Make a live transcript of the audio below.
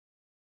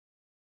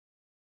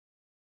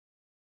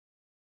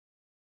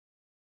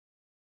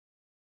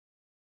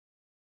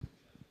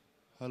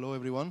Hello,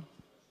 everyone.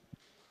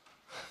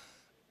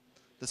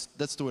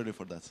 That's too early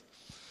for that.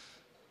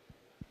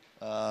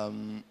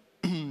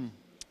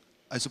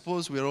 I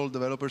suppose we are all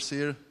developers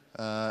here,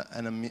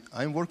 and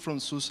I work from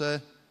SUSE,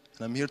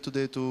 and I'm here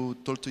today to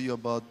talk to you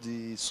about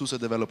the SUSE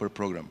Developer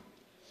Program.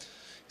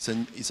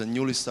 It's a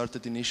newly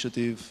started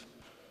initiative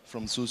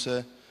from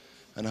SUSE,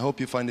 and I hope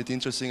you find it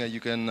interesting and you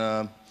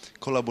can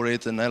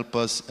collaborate and help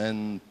us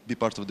and be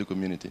part of the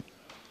community.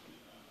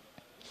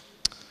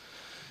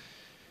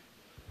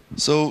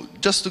 So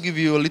just to give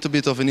you a little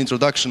bit of an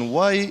introduction,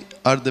 why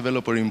are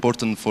developers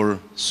important for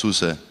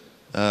SUSE?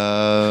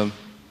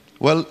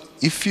 Well,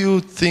 if you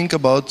think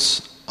about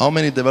how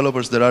many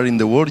developers there are in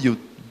the world,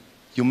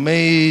 you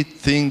may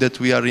think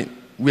that we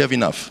have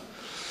enough.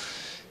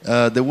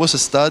 There was a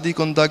study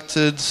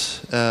conducted,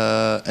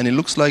 and it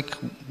looks like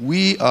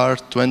we are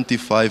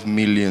 25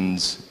 million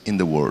in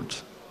the world,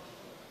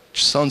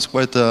 which sounds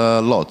quite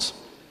a lot,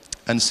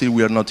 and still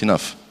we are not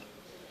enough.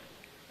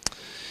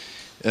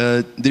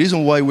 The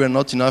reason why we are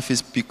not enough is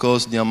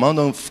because the amount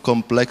of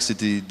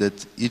complexity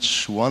that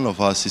each one of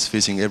us is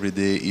facing every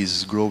day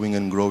is growing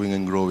and growing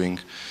and growing.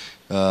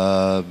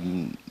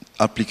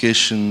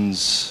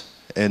 Applications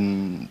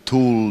and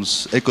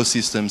tools,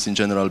 ecosystems in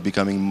general,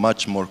 becoming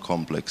much more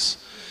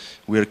complex.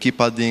 We keep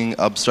adding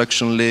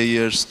abstraction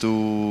layers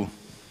to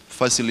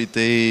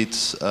facilitate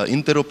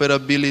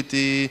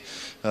interoperability,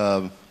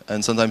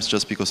 and sometimes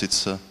just because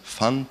it's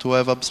fun to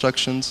have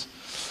abstractions.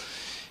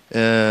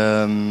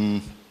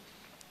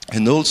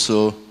 And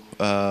also,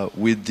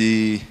 with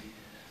the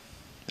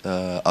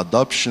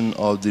adoption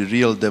of the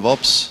real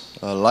DevOps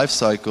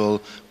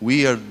lifecycle,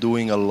 we are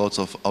doing a lot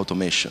of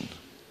automation.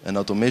 And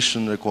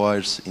automation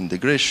requires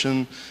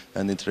integration,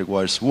 and it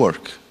requires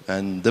work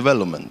and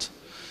development.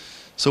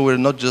 So we're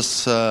not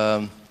just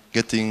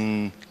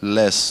getting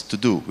less to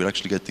do, we're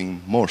actually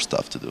getting more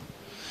stuff to do.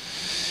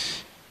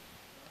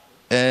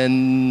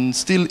 And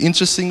still,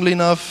 interestingly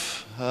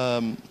enough,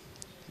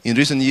 in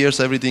recent years,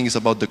 everything is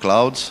about the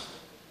cloud.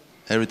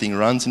 Everything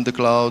runs in the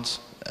cloud,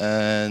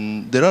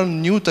 and there are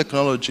new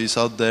technologies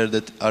out there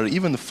that are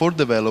even for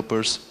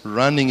developers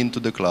running into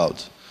the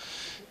cloud.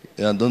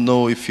 I don't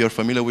know if you're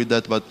familiar with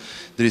that, but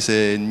there is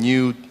a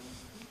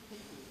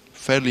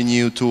fairly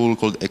new tool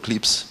called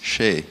Eclipse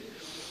Shea.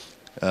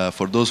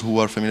 For those who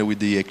are familiar with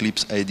the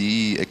Eclipse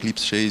IDE,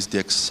 Eclipse Shea is the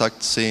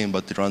exact same,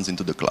 but it runs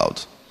into the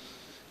cloud.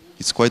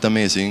 It's quite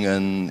amazing,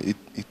 and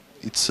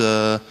it's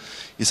a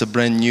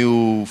brand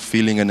new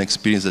feeling and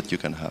experience that you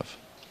can have.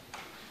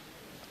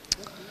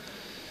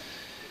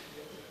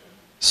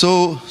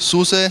 So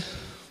SUSE,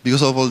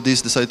 because of all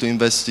this, decided to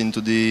invest into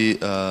the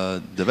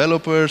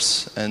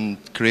developers and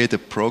create a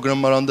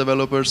program around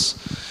developers.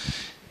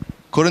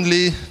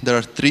 Currently, there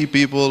are 3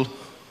 people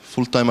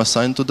full-time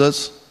assigned to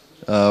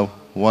that.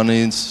 One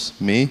is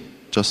me,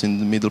 just in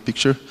the middle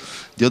picture.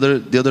 The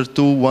other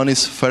 2, one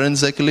is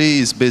FSzekely,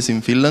 he's based in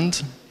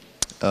Finland,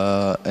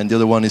 and the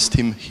other one is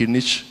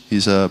timirnich,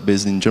 he's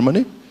based in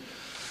Germany.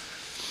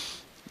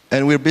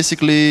 And we're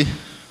basically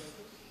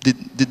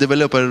the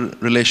developer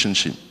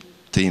relationship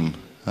team.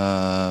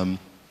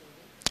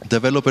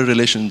 Developer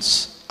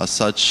relations as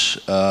such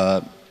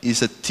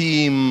is a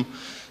team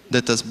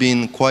that has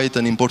been quite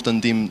an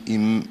important team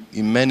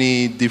in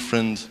many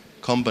different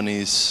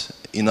companies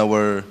in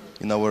our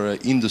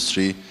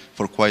industry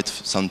for quite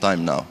some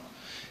time now.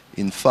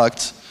 In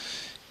fact,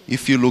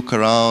 if you look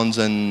around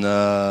and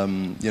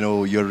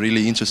you're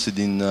really interested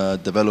in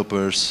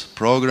developers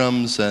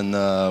programs and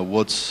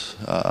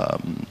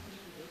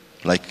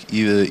like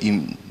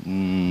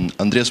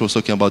Andreas was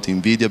talking about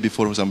NVIDIA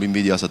before. For example,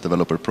 NVIDIA has a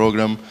developer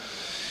program,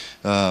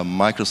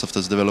 Microsoft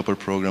has a developer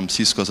program,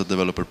 Cisco has a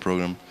developer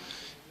program.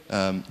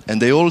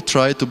 And they all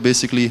try to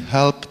basically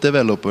help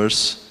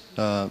developers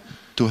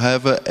to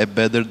have a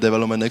better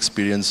development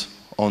experience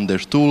on their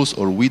tools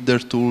or with their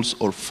tools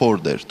or for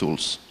their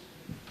tools.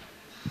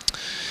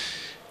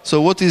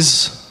 So what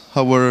is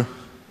our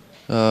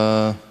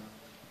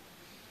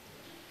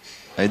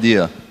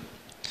idea?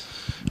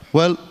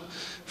 Well,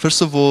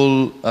 first of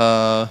all,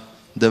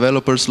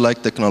 developers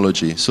like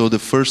technology. So the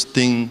first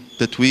thing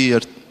that we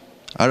are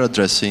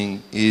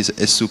addressing is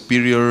a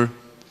superior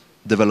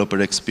developer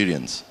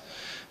experience.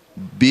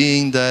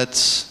 Being that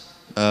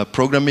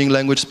programming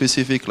language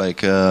specific,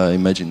 like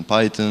imagine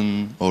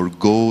Python or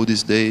Go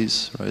these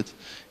days, right?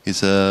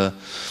 Is the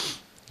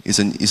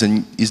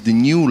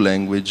new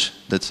language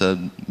that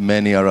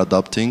many are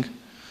adopting,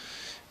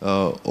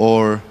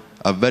 or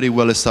a very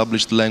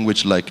well-established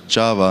language like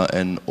Java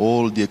and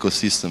all the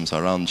ecosystems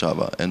around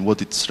Java and what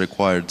it's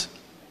required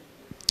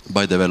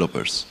by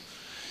developers.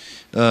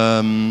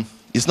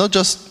 It's not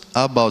just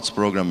about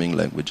programming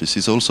languages,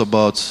 it's also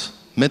about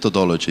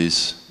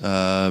methodologies.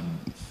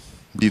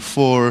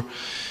 Before,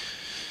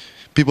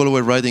 people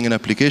were writing an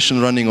application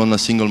running on a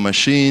single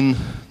machine,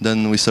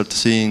 then we started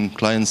seeing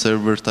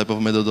client-server type of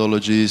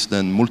methodologies,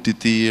 then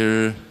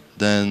multi-tier,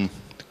 then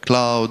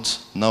cloud.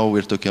 Now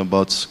we're talking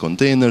about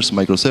containers,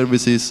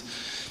 microservices.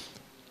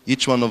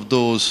 Each one of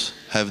those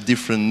have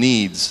different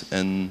needs,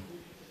 and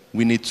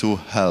we need to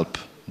help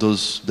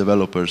those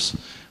developers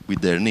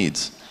with their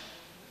needs.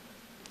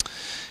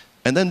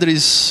 And then there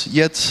is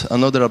yet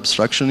another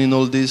abstraction in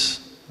all these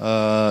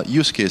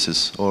use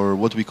cases, or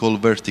what we call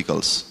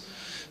verticals.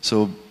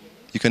 So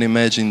you can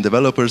imagine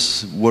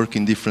developers work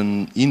in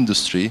different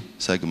industry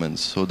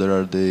segments. So there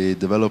are the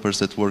developers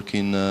that work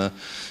in the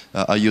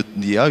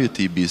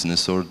IoT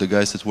business, or the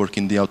guys that work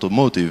in the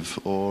automotive,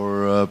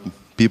 or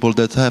people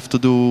that have to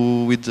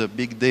do with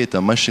big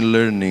data, machine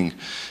learning.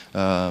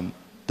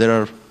 There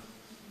are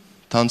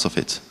tons of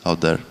it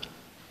out there.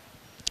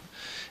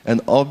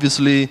 And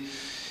obviously,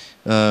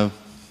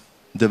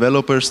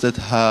 developers that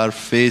are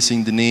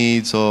facing the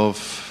needs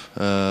of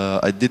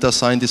a data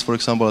scientist, for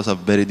example, has a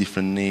very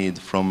different need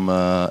from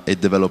a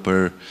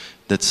developer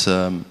that's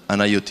an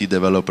IoT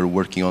developer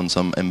working on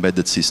some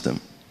embedded system.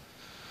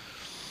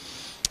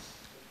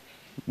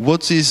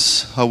 What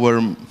is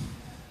our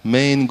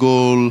main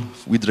goal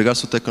with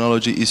regards to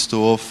technology is to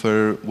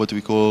offer what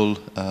we call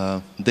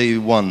day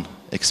one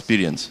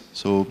experience.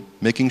 So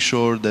making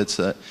sure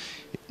that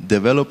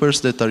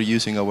developers that are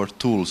using our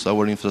tools,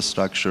 our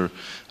infrastructure,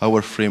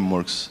 our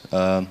frameworks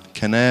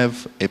can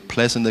have a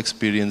pleasant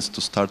experience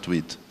to start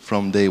with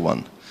from day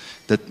one.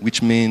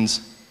 Which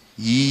means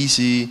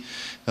easy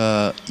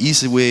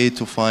way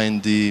to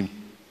find the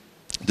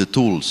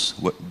tools,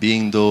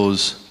 being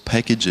those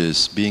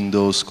packages, being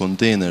those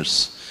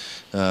containers.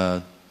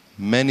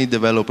 Many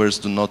developers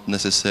do not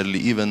necessarily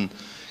even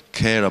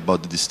care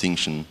about the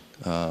distinction,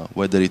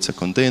 whether it's a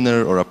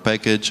container or a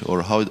package,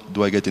 or how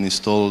do I get it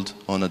installed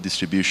on a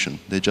distribution.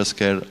 They just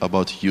care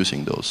about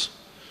using those.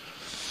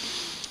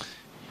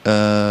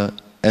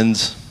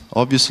 And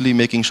obviously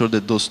making sure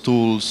that those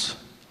tools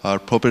are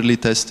properly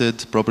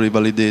tested, properly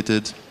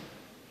validated,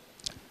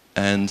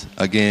 and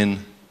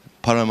again,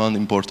 paramount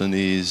important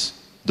is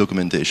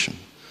documentation.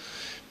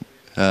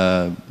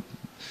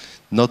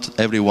 Not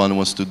everyone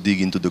wants to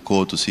dig into the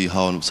code to see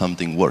how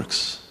something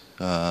works.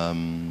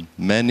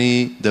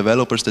 Many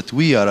developers that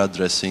we are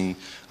addressing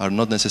are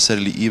not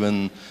necessarily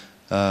even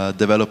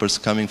developers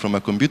coming from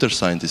a computer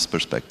scientist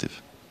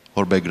perspective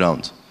or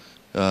background.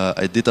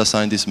 A data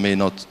scientist may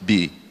not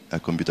be a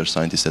computer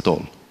scientist at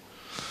all.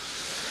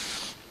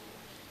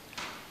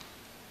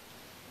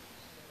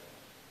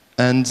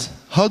 And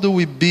how do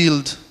we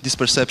build this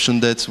perception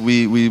that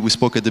we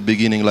spoke at the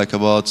beginning, like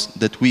about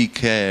that we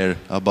care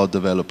about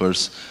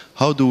developers?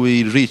 How do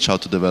we reach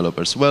out to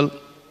developers? Well,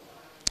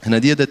 an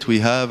idea that we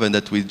have and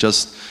that we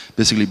just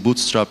basically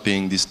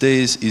bootstrapping these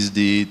days is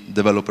the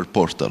developer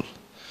portal.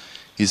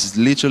 It's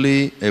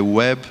literally a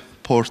web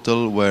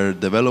portal where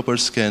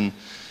developers can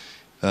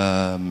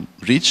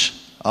reach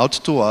out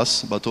to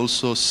us, but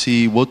also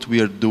see what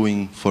we are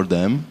doing for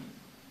them.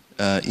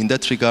 In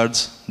that regard,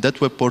 that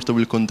web portal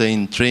will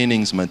contain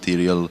trainings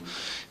material,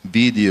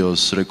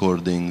 videos,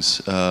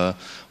 recordings,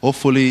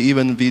 hopefully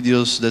even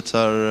videos that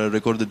are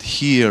recorded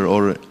here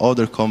or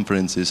other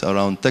conferences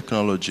around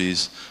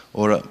technologies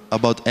or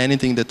about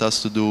anything that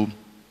has to do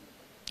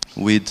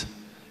with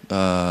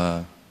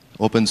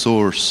open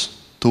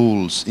source,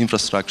 tools,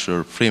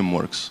 infrastructure,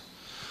 frameworks.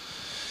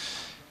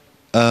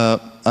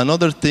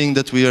 Another thing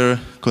that we are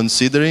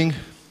considering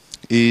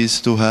is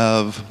to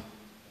have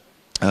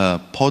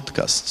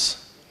podcasts,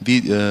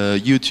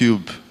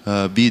 YouTube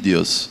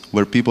videos,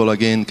 where people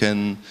again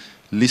can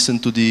listen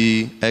to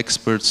the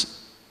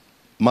experts,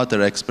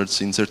 matter experts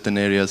in certain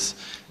areas,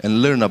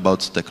 and learn about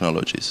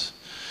technologies.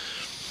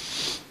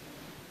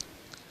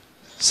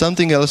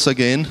 Something else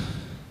again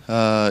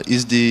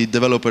is the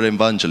developer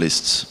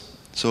evangelists.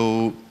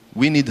 So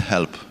we need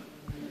help.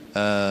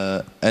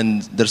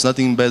 And there's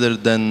nothing better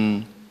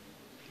than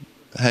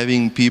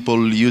having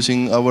people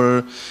using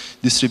our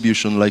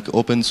distribution like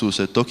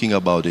openSUSE, talking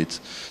about it,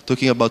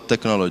 talking about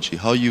technology,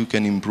 how you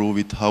can improve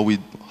it,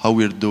 how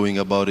we're doing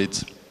about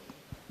it.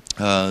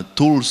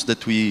 Tools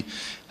that we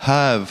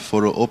have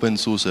for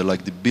openSUSE,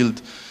 like the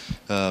build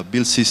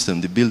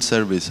system, the build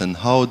service, and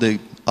how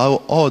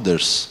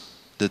others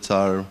that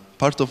are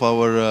part of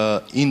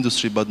our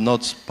industry but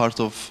not part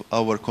of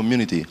our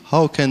community,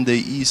 how can they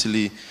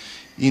easily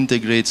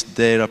integrate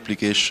their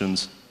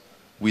applications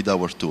with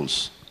our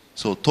tools?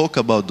 So talk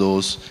about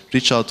those,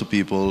 reach out to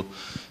people,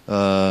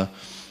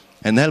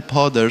 and help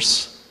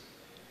others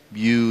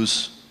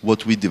use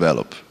what we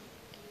develop.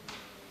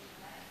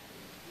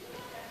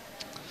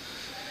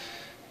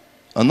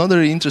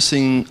 Another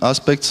interesting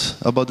aspect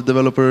about the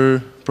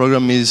developer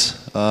program is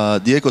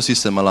the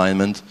ecosystem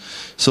alignment.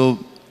 So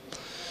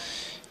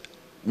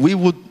we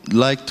would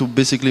like to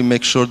basically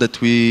make sure that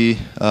we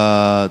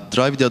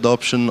drive the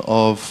adoption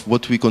of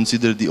what we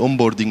consider the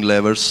onboarding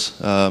levers.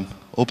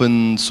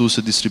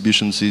 openSUSE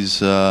distributions is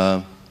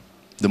the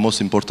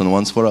most important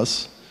ones for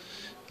us,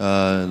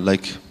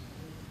 like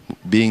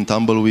being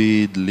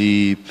Tumbleweed,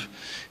 Leap,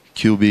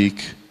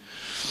 Cubic.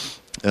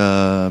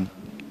 And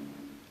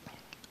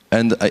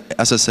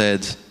as I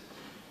said,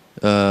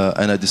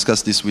 and I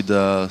discussed this with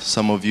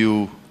some of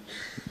you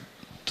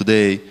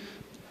today,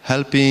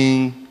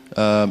 helping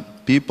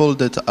people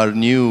that are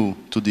new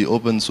to the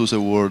openSUSE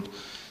world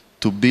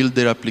to build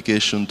their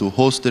application, to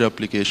host their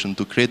application,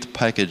 to create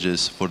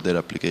packages for their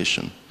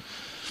application.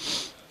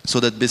 So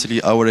that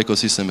basically our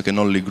ecosystem can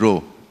only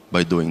grow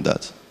by doing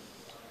that.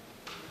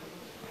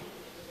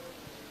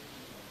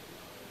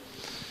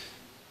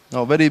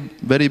 Now,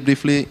 very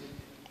briefly,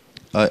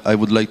 I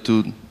would like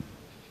to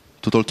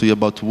talk to you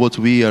about what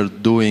we are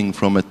doing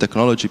from a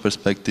technology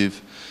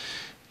perspective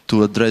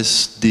to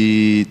address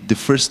the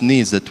first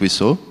needs that we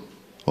saw,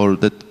 or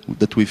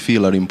that we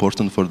feel are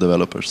important for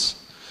developers.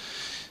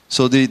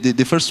 So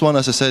the first one,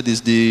 as I said,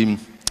 is the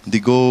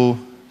Go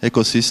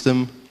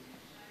ecosystem.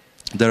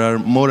 There are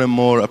more and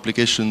more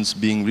applications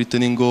being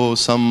written in Go,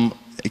 some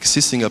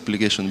existing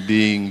applications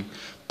being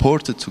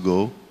ported to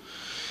Go.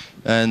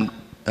 And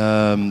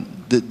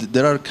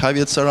there are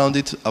caveats around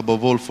it,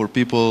 above all for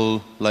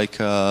people like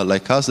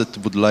us that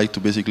would like to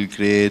basically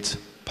create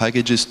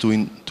packages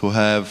to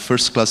have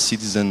first-class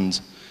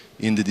citizens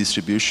in the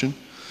distribution.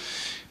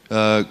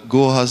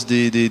 Go has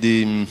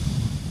the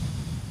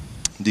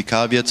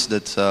caveats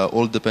that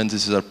all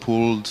dependencies are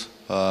pulled,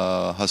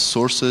 has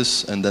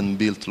sources, and then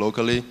built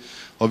locally.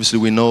 Obviously,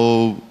 we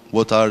know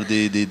what are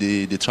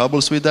the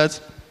troubles with that,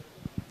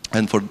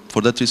 and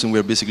for that reason, we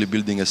are basically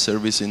building a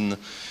service in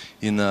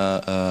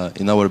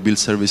our build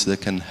service that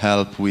can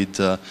help with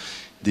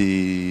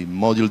the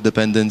module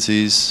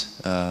dependencies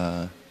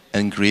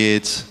and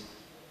create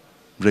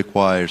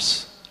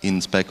requires in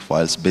spec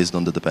files based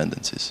on the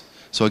dependencies.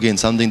 So again,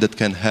 something that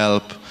can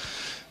help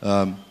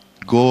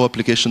Go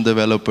application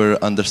developer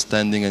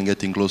understanding and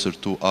getting closer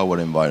to our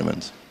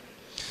environment.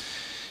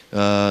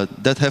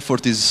 That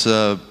effort is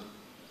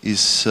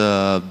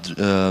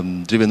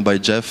driven by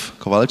Jeff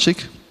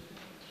Kowalczyk,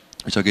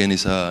 which again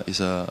is a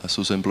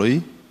SUSE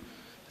employee.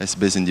 It's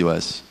based in the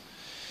US.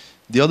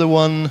 The other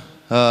one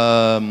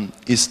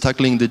is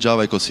tackling the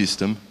Java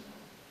ecosystem,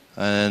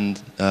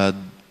 and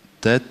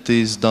that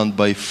is done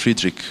by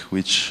Friedrich,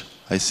 which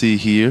I see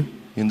here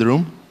in the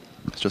room.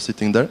 It's just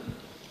sitting there.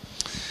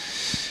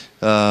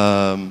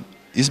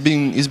 He's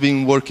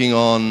been working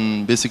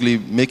on basically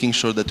making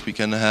sure that we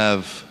can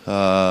have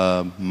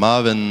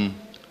Maven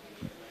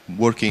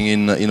working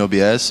in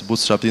OBS,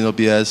 bootstrapped in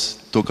OBS.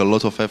 Took a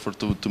lot of effort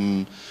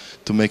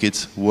to make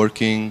it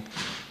working.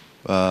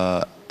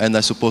 And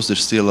I suppose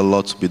there's still a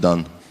lot to be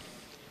done.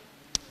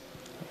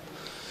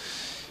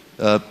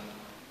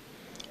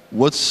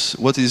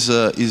 What is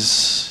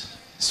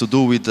to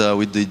do with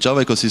the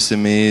Java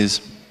ecosystem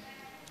is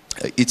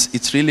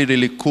it's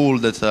really cool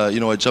that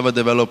a Java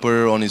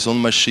developer on his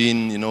own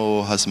machine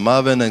has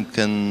Maven and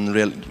can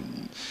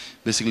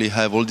basically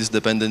have all these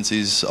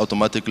dependencies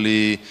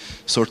automatically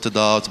sorted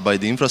out by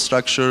the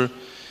infrastructure.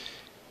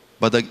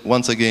 But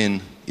once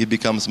again, it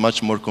becomes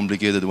much more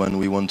complicated when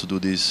we want to do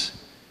this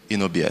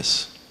in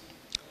OBS.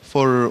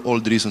 For all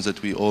the reasons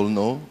that we all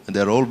know, and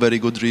they're all very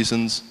good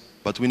reasons,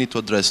 but we need to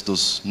address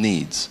those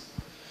needs.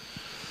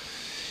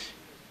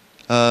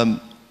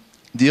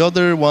 The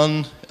other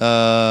one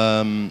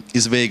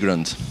is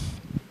Vagrant.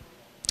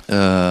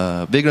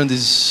 Vagrant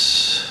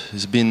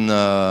has been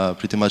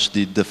pretty much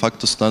the de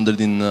facto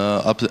standard in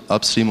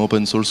upstream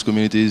open source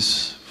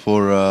communities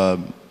for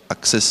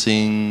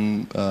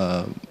accessing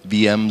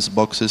VMs,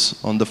 boxes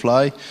on the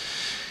fly.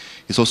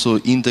 It's also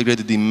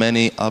integrated in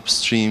many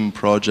upstream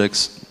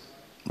projects,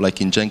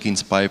 like in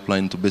Jenkins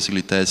pipeline, to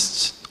basically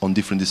test on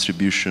different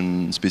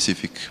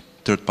distribution-specific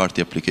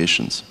third-party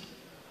applications.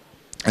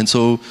 And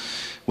so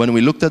when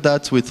we looked at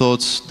that, we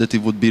thought that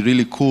it would be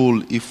really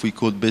cool if we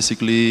could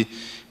basically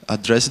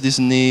address this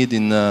need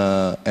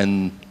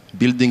and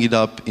building it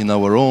up in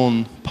our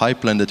own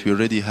pipeline that we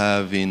already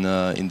have in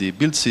the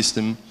build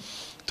system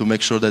to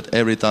make sure that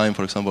every time,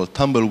 for example, a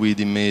tumbleweed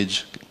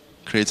image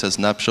creates a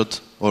snapshot,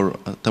 or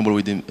a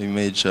tumbleweed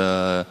image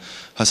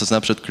has a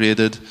snapshot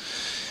created,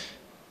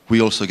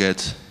 we also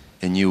get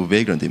a new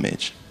Vagrant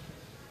image.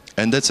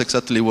 And that's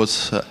exactly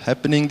what's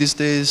happening these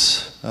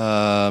days.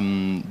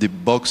 The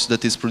box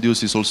that is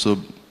produced is also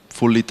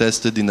fully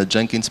tested in a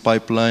Jenkins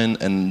pipeline,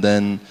 and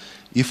then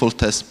if all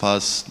tests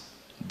pass,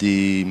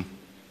 the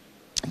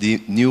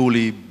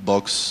newly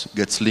box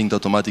gets linked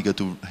automatically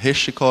to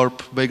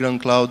HashiCorp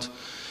Vagrant Cloud.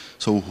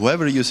 So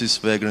whoever uses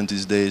Vagrant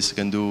these days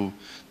can do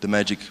the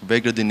magic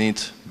Vagrant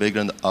init,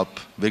 Vagrant up,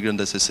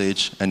 Vagrant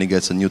SSH, and he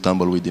gets a new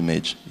tumbleweed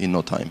image in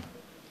no time.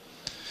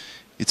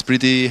 It's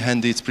pretty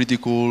handy, it's pretty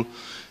cool,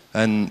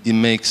 and it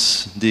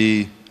makes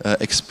the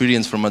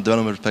experience from a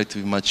developer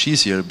perspective much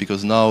easier,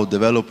 because now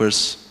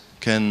developers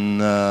can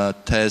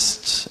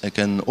test, and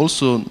can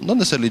also, not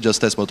necessarily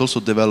just test, but also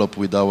develop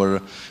with our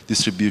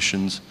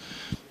distributions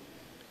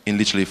in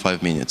literally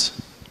 5 minutes.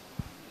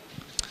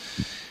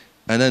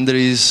 And then there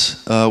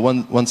is,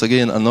 once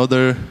again,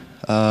 another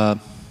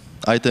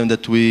item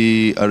that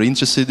we are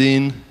interested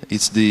in.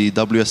 It's the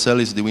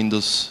WSL, it's the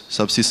Windows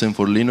subsystem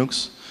for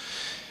Linux.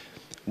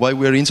 Why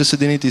we are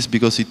interested in it is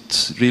because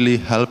it's really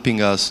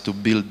helping us to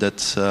build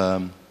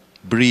that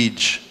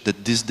bridge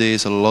that these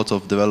days a lot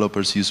of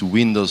developers use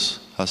Windows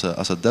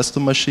as a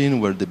desktop machine,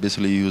 where they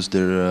basically use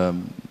their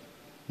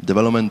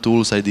development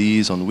tools,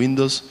 IDEs on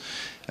Windows.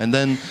 And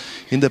then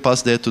in the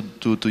past they had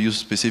to use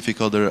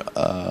specific other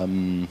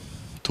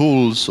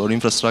tools or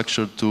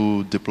infrastructure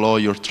to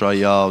deploy or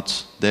try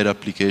out their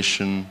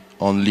application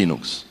on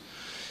Linux.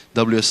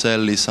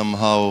 WSL is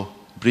somehow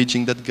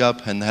bridging that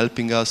gap and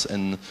helping us,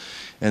 and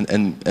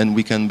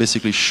we can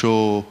basically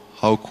show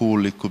how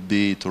cool it could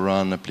be to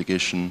run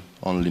application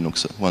on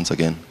Linux once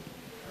again.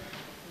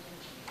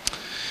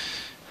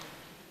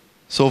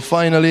 So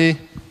finally,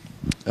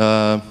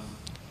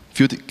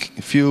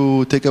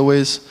 few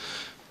takeaways.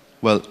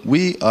 Well,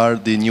 we are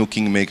the new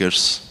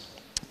kingmakers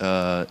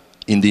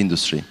in the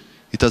industry.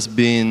 It has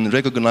been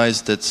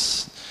recognized that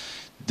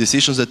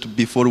decisions that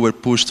before were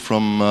pushed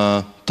from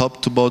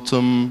top to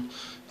bottom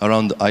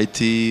around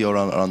IT or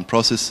around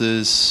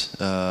processes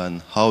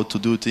and how to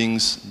do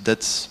things,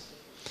 that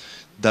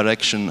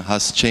direction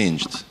has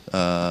changed.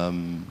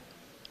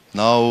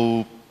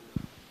 Now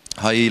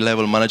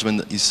high-level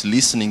management is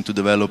listening to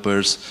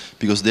developers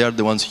because they are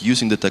the ones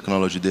using the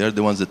technology. They are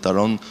the ones that are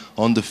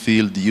on the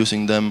field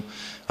using them,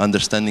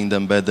 understanding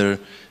them better.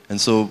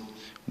 And so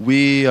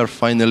we are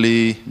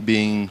finally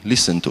being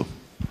listened to.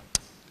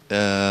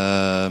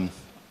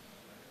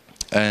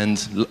 And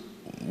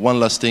one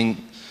last thing,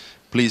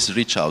 please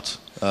reach out.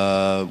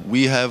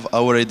 We have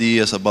our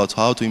ideas about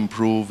how to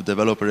improve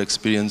developer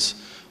experience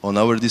on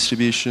our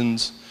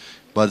distributions,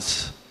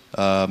 but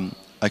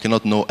I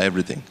cannot know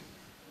everything.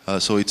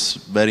 So it's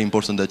very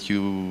important that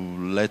you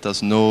let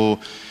us know,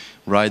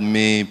 write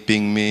me,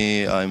 ping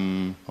me.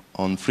 I'm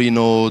on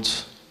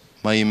Freenode,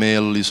 my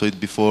email, you saw it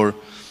before,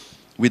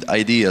 with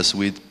ideas,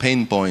 with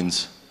pain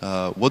points.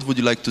 What would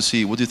you like to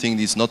see? What do you think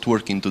is not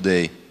working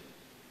today?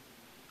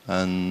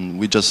 And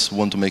we just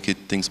want to make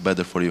things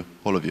better for you,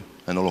 all of you,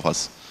 and all of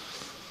us.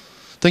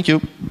 Thank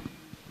you.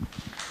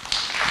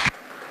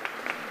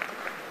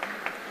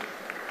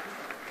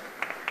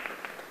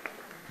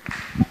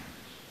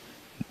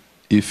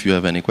 If you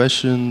have any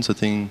questions, I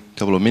think a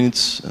couple of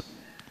minutes.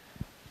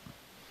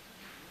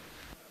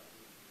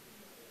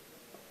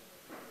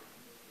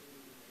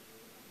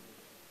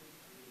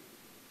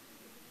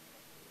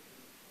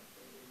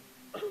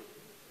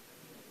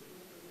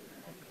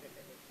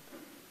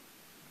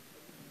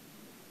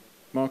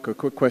 Mark, a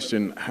quick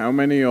question. How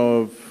many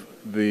of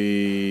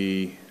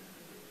the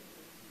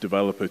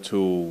developer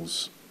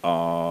tools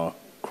are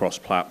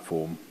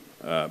cross-platform,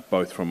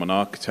 both from an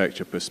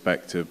architecture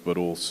perspective, but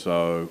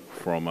also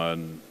from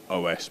an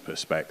OS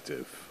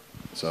perspective?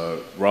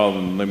 So rather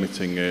than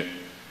limiting it,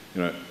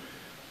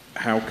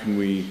 how can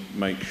we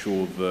make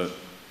sure that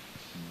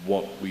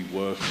what we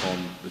work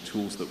on, the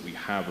tools that we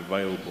have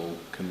available,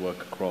 can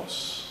work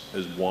across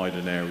as wide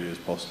an area as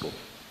possible?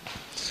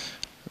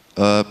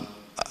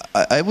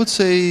 I would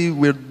say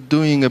we're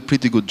doing a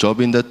pretty good job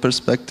in that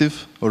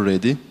perspective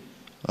already.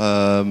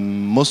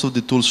 Most of the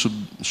tools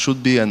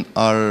should be and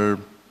are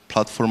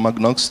platform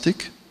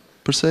agnostic,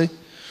 per se.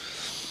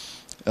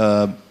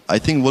 I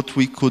think what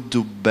we could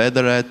do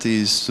better at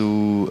is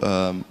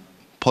to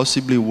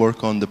possibly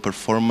work on the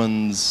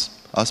performance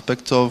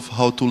aspect of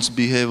how tools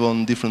behave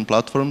on different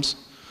platforms.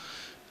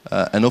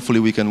 And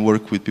hopefully we can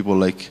work with people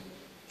like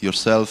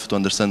yourself to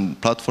understand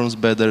platforms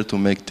better, to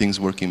make things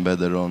working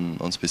better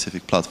on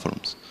specific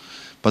platforms.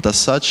 But as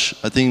such,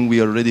 I think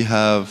we already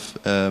have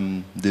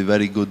the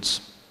very good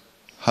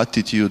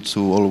attitude to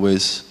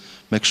always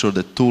make sure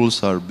that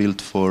tools are built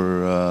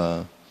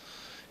for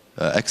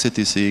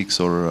x86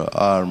 or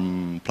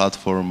ARM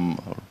platform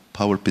or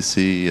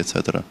PowerPC,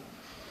 etc.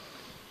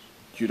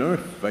 Do you know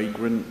if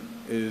Vagrant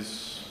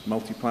is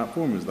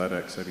multi-platform, or is that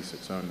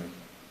x86 only?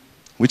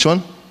 Which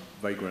one?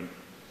 Vagrant.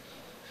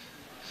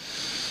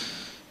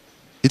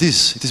 It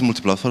is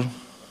multi-platform,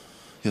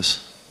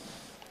 yes.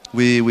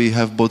 We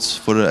have both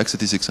for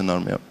x86 and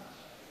ARM, yeah.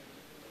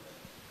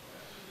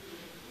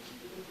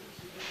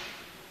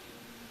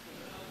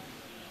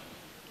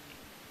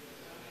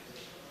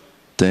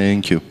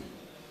 Thank you.